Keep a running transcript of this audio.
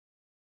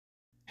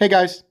Hey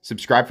guys,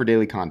 subscribe for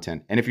daily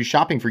content, and if you're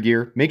shopping for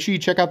gear, make sure you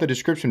check out the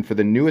description for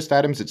the newest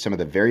items at some of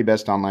the very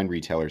best online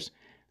retailers.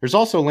 There's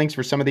also links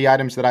for some of the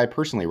items that I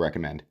personally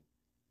recommend.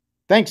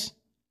 Thanks!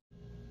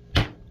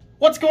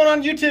 What's going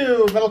on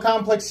YouTube? Metal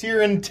Complex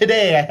here, and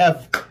today I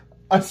have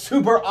a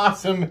super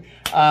awesome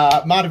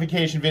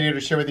modification video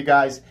to share with you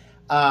guys.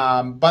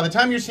 By the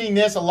time you're seeing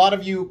this, a lot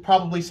of you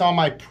probably saw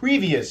my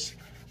previous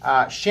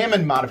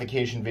Shaman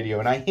modification video,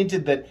 and I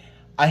hinted that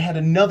I had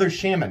another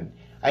Shaman.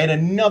 I had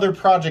another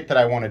project that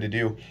I wanted to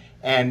do,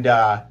 and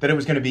that it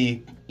was going to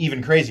be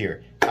even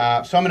crazier.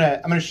 So I'm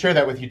gonna share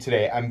that with you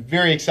today. I'm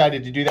very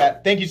excited to do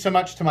that. Thank you so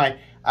much to my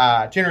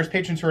generous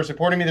patrons who are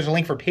supporting me. There's a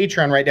link for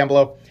Patreon right down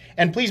below.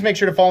 And please make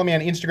sure to follow me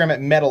on Instagram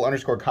at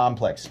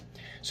metal_complex.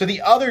 So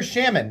the other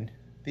Shaman,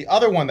 the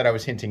other one that I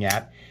was hinting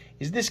at,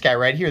 is this guy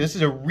right here. This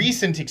is a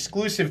recent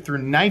exclusive through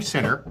Knife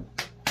Center.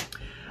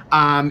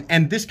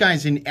 And this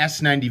guy's in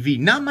S90V.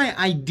 Not my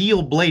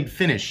ideal blade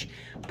finish,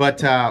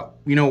 but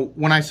you know,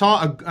 when I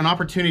saw an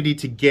opportunity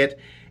to get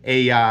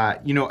a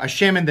a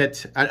Shaman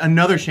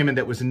another Shaman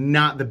that was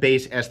not the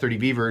base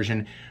S30V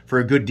version for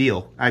a good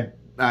deal, I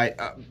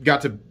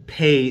got to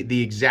pay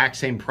the exact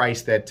same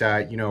price that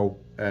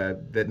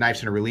that Knife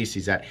Center released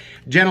these at.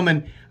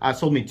 Gentleman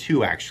sold me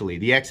two, actually,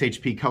 the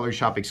XHP Color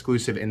Shop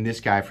exclusive and this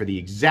guy for the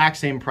exact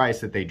same price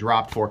that they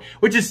dropped for,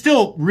 which is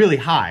still really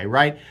high,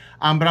 right?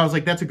 But I was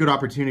like, that's a good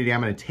opportunity. I'm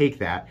going to take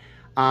that.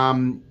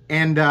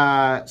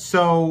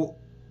 So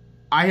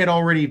I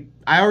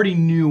already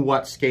knew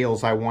what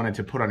scales I wanted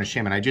to put on a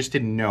Shaman. I just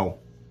didn't know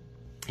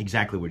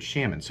exactly which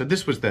Shaman. So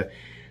this was the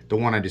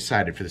one I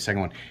decided for the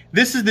second one.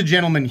 This is the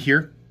gentleman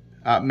here,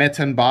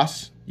 Metan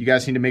Boss. You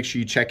guys need to make sure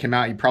you check him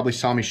out. You probably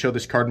saw me show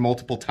this card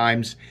multiple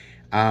times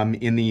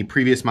in the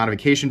previous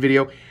modification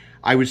video.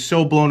 I was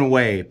so blown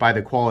away by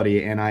the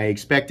quality, and I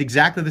expect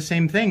exactly the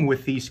same thing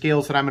with the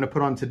scales that I'm going to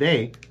put on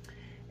today.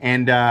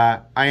 And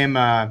I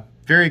am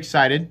very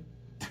excited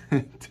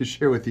to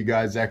share with you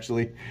guys,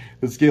 actually.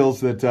 The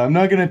scales that I'm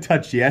not going to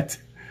touch yet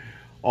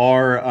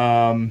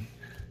are,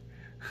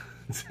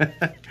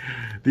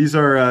 these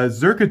are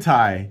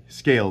Zircotai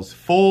scales,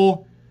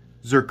 full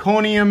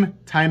zirconium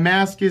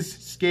Damascus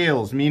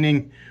scales,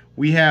 meaning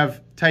we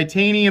have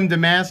titanium,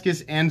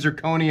 Damascus, and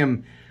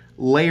zirconium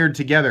layered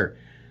together.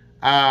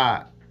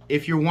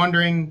 If you're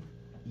wondering,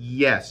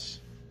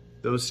 yes,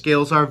 those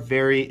scales are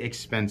very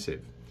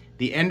expensive.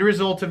 The end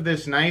result of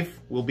this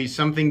knife will be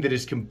something that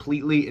is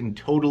completely and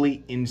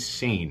totally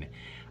insane.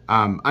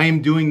 I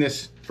am doing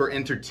this for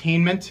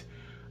entertainment.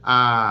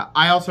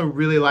 I also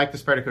really like the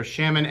Spyderco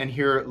Shaman, and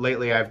here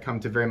lately I've come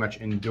to very much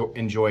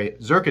enjoy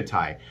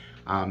Zircotai.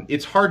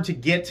 It's hard to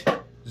get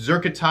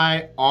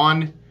Zircotai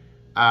on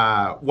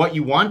what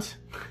you want,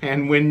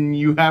 and when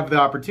you have the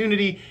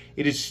opportunity,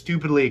 it is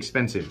stupidly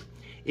expensive.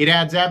 It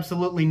adds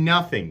absolutely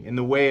nothing in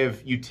the way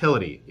of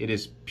utility. It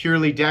is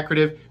purely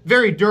decorative,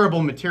 very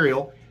durable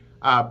material,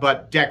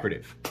 but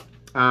decorative.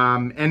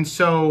 And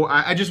so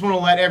I just want to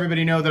let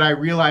everybody know that I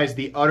realize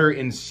the utter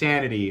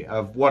insanity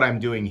of what I'm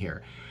doing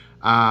here.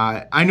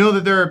 I know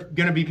that there are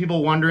going to be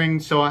people wondering,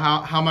 so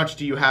how much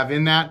do you have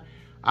in that?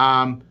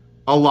 A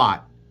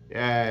lot.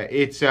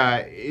 It's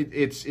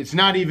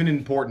not even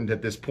important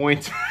at this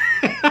point.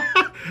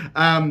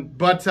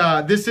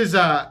 This is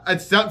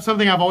it's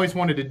something I've always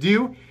wanted to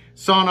do.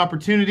 Saw an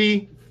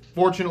opportunity.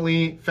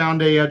 Fortunately,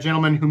 found a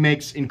gentleman who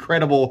makes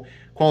incredible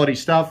quality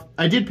stuff.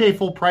 I did pay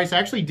full price. I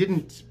actually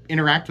didn't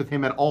interact with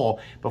him at all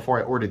before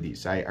I ordered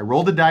these. I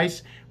rolled the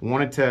dice,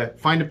 wanted to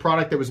find a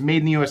product that was made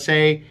in the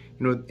USA,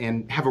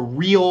 and have a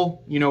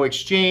real,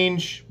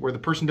 exchange where the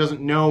person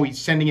doesn't know he's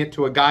sending it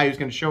to a guy who's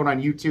going to show it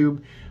on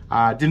YouTube.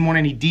 Didn't want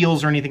any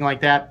deals or anything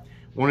like that.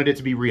 Wanted it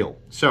to be real.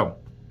 So,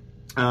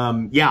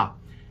 yeah,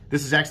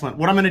 this is excellent.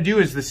 What I'm going to do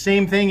is the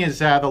same thing as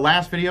the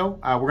last video.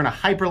 We're going to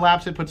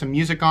hyperlapse it, put some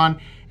music on,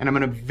 and I'm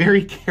going to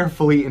very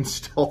carefully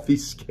install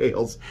these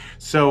scales.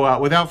 So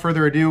without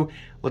further ado,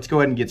 let's go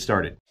ahead and get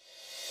started.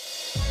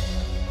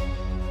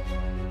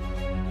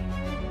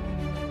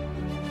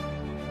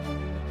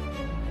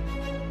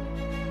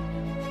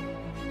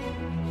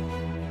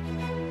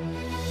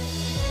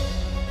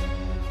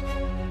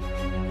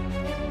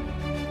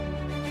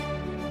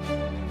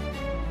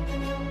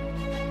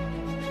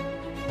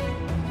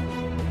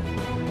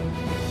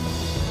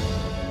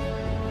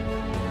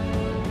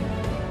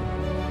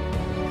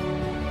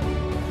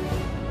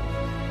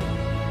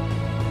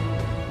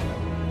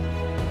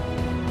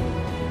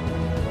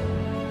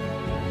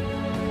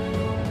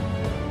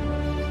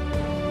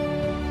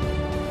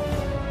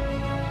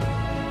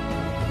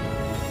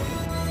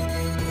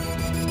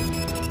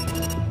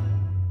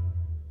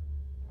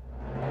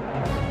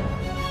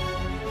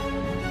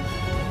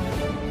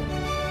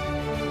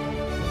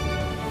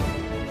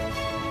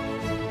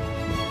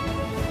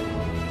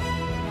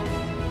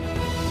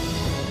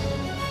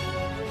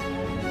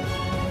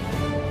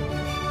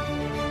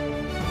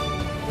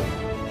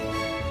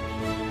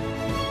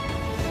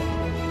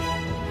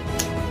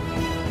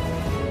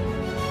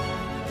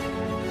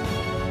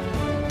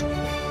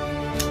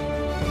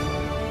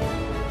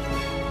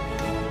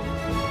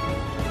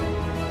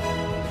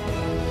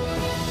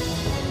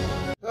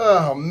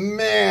 Oh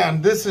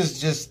man, this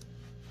is just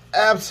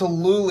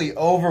absolutely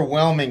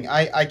overwhelming.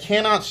 I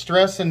cannot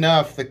stress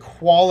enough the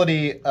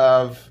quality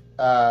of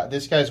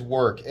this guy's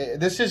work.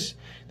 This is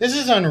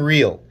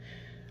unreal.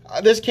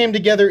 This came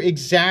together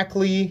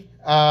exactly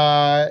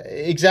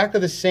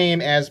the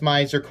same as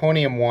my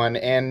zirconium one,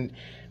 and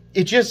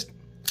it just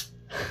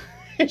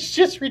it's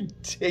just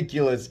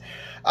ridiculous.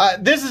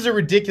 This is a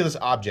ridiculous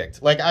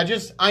object. Like,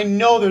 I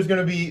know there's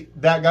gonna be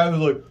that guy who's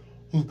like,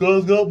 this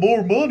guy's got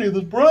more money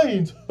than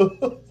brains.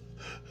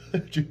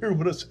 Did you hear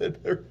what I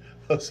said there?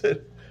 I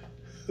said,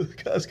 this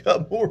guy's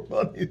got more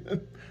money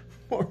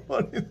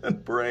than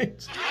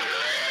brains.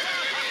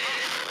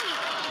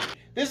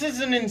 This is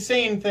an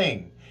insane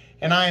thing,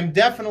 and I am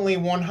definitely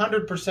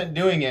 100%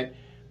 doing it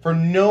for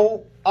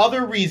no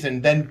other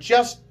reason than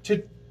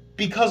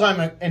because I'm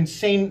an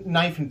insane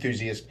knife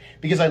enthusiast,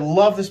 because I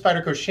love the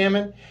Spyderco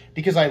Shaman,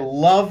 because I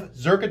love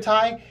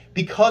Zircotai,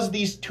 because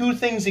these two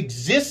things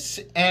exist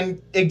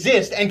and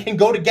can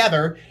go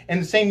together in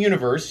the same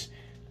universe,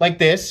 like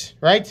this,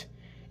 right?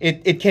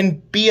 It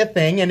can be a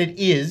thing, and it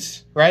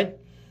is, right?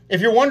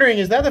 If you're wondering,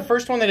 is that the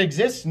first one that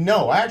exists?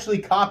 No, I actually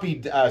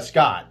copied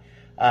Scott.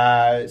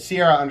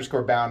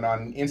 Sierra_bound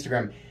on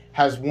Instagram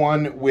has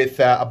one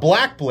with a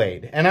black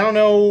blade, and I don't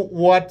know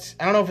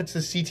if it's the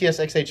CTS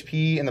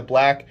XHP in the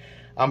black,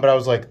 but I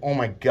was like, oh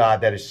my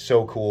god, that is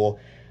so cool.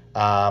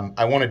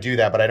 I want to do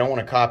that, but I don't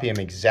want to copy him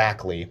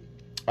exactly.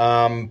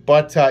 Yeah,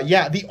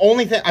 the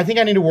only thing, I think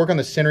I need to work on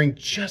the centering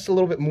just a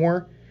little bit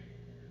more.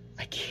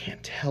 I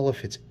can't tell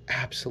if it's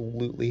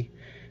absolutely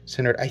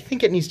centered. I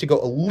think it needs to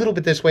go a little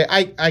bit this way.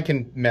 I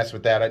can mess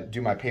with that. I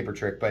do my paper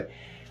trick, but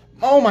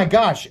oh my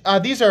gosh.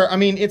 These are, I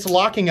mean, it's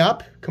locking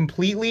up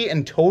completely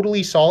and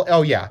totally solid.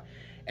 Oh yeah.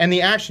 And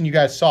the action you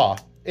guys saw,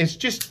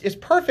 it's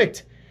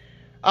perfect.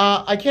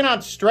 I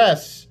cannot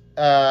stress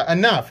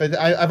enough.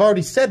 I've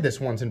already said this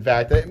once, in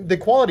fact. The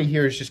quality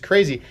here is just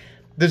crazy.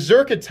 The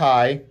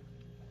Zircotai,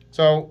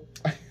 so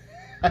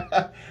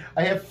I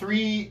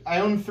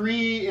own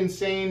three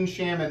insane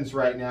shamans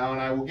right now,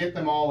 and I will get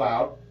them all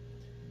out,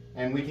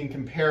 and we can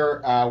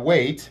compare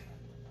weight.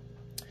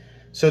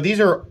 So these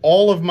are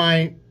all of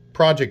my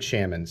project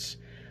shamans.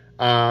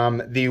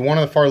 The one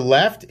on the far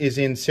left is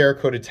in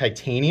Cerakoted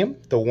titanium.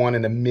 The one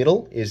in the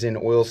middle is in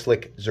oil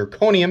slick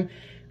zirconium.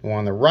 The one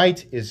on the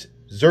right is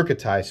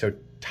Zircotai, so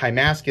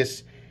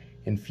Timascus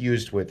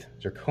infused with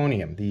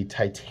zirconium. The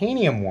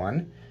titanium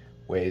one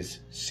weighs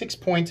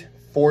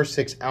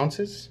 6.46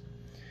 ounces.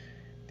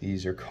 The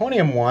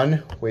zirconium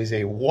one weighs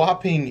a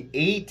whopping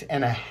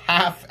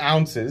 8.5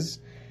 ounces,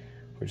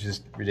 which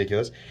is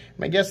ridiculous.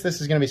 And I guess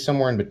this is going to be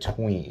somewhere in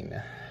between.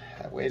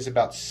 That weighs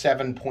about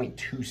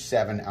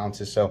 7.27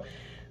 ounces, so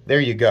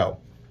there you go.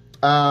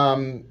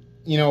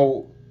 You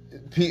know,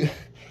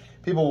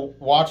 people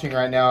watching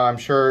right now, I'm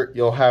sure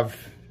you'll have,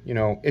 you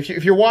know, if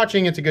you're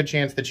watching, it's a good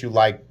chance that you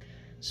like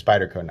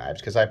Spyderco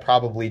knives, because I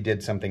probably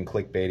did something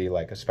clickbaity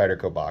like a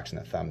Spyderco box in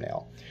the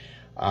thumbnail.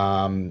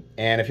 And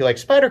if you like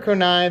Spyderco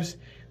knives,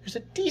 there's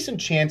a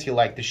decent chance you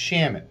like the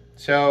Shaman.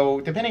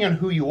 So depending on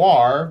who you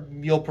are,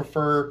 you'll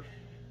prefer,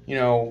 you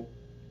know,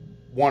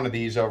 one of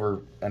these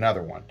over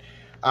another one.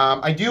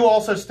 I do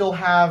also still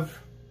have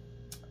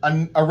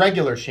a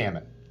regular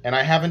Shaman, and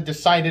I haven't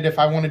decided if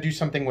I want to do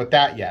something with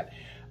that yet.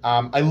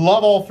 I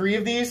love all three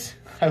of these.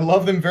 I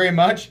love them very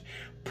much.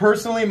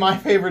 Personally, my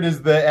favorite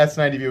is the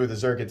S90V with the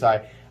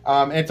Zircotai.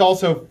 And it's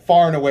also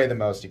far and away the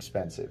most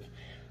expensive.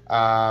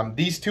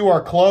 These two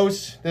are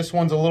close. This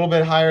one's a little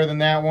bit higher than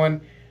that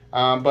one.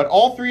 But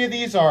all three of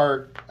these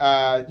are,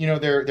 you know,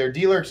 they're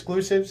dealer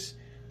exclusives.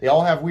 They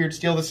all have weird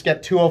steel. This is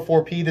got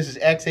 204P. This is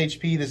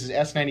XHP. This is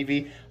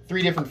S90V.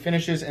 3 different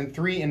finishes and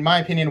 3, in my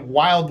opinion,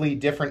 wildly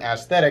different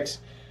aesthetics.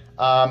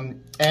 I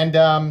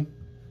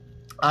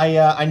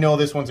know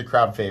this one's a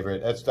crowd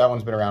favorite. That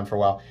one's been around for a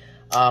while.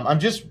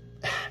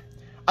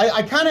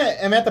 I kind of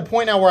am at the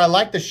point now where I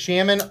like the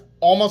Shaman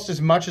almost as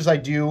much as I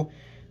do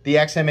the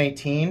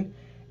XM18.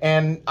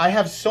 And I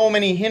have so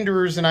many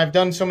hinderers, and I've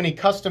done so many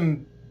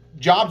custom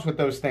jobs with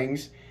those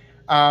things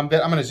that I'm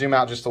going to zoom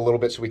out just a little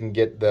bit so we can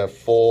get the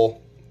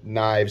full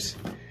knives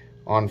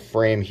on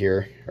frame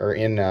here, or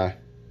in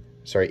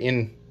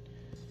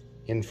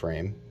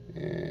frame.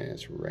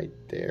 It's right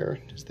there.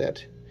 Does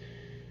that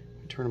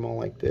turn them all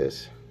like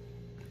this?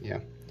 Yeah.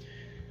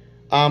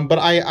 But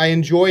I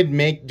enjoyed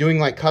doing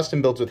like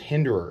custom builds with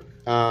hinderer.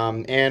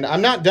 And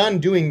I'm not done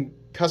doing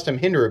custom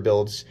hinderer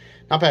builds,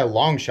 not by a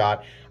long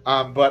shot.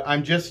 But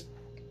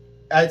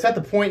it's at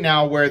the point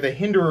now where the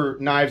hinderer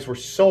knives were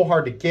so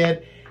hard to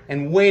get,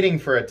 and waiting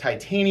for a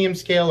titanium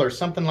scale or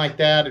something like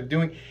that.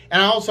 And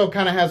I also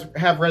kind of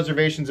have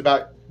reservations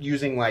about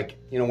using, like,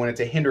 you know, when it's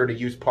a hinderer, to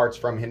use parts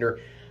from hinderer.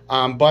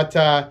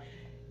 But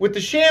with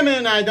the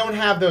Shaman, I don't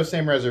have those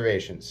same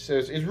reservations. So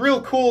it's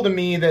real cool to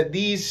me that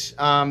these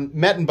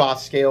Mettenboss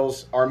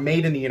scales are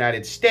made in the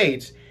United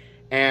States,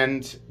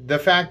 and the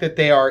fact that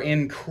they are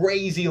in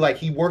crazy, like,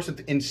 he works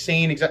with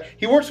insane,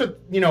 he works with,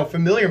 you know,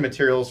 familiar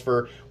materials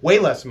for way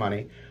less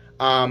money,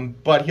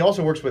 but he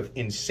also works with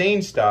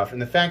insane stuff.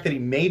 And the fact that he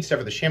made stuff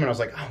for the Shaman, I was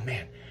like, oh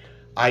man,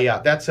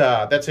 That's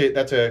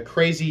a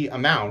crazy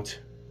amount,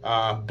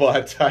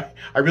 but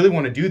I really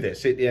want to do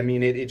this.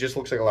 It just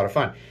looks like a lot of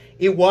fun.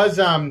 It was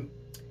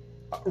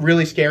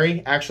really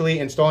scary, actually,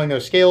 installing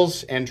those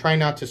scales and trying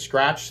not to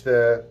scratch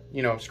them,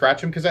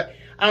 because I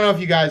don't know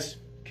if you guys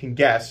can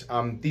guess.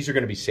 These are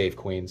going to be safe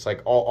queens,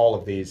 like all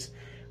of these,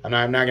 and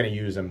I'm not going to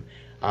use them.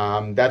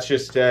 That's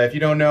just, if you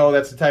don't know,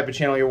 that's the type of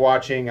channel you're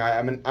watching.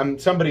 I'm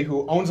somebody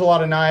who owns a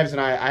lot of knives, and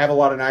I have a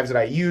lot of knives that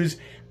I use,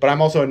 but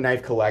I'm also a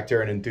knife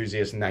collector and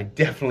enthusiast, and I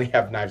definitely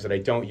have knives that I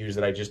don't use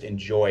that I just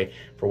enjoy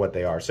for what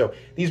they are. So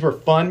these were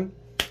fun.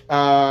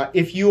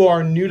 If you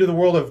are new to the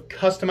world of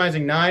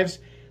customizing knives,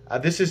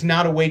 this is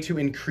not a way to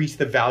increase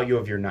the value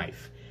of your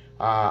knife.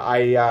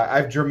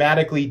 I've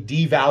dramatically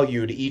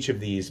devalued each of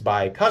these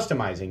by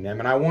customizing them,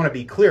 and I want to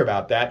be clear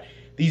about that.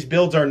 These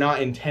builds are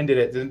not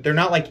intended, they're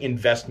not like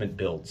investment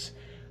builds.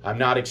 I'm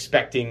not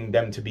expecting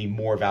them to be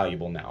more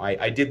valuable now.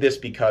 I did this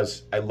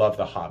because I love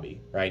the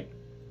hobby, right?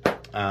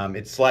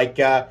 It's like,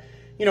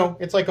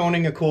 it's like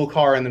owning a cool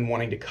car and then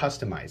wanting to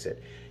customize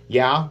it.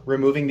 Yeah,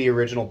 removing the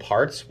original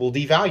parts will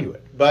devalue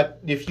it.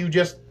 But if you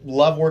just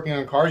love working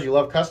on cars, you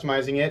love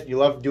customizing it, you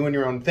love doing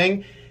your own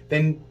thing,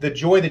 then the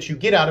joy that you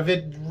get out of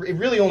it, it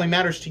really only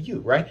matters to you,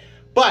 right?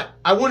 But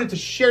I wanted to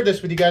share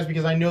this with you guys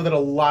because I know that a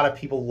lot of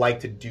people like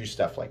to do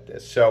stuff like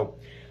this. So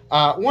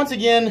once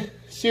again,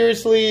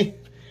 seriously,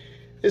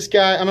 this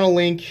guy, I'm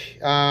going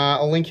to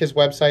I'll link his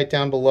website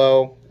down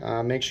below.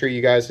 Make sure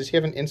you guys, does he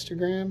have an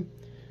Instagram?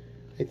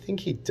 I think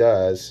he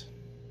does.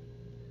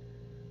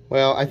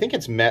 Well, I think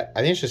it's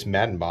just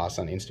Madden Boss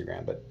on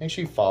Instagram, but make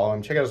sure you follow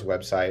him. Check out his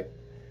website.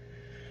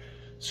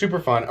 Super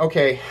fun.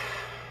 Okay,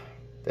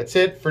 that's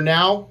it for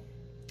now.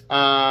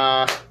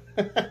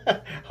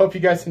 Hope you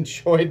guys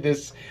enjoyed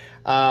this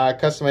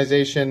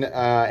customization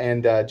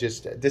and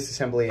just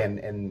disassembly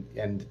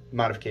and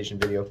modification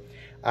video.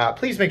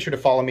 Please make sure to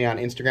follow me on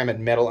Instagram at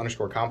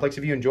metal_complex.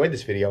 If you enjoyed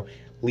this video,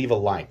 leave a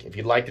like. If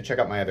you'd like to check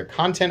out my other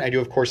content, I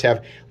do, of course,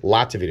 have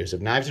lots of videos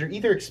of knives that are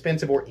either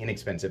expensive or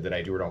inexpensive that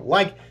I do or don't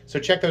like. So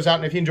check those out.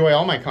 And if you enjoy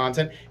all my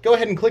content, go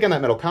ahead and click on that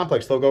Metal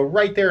Complex logo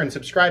right there and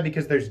subscribe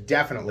because there's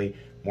definitely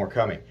more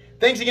coming.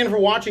 Thanks again for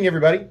watching,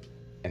 everybody,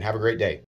 and have a great day.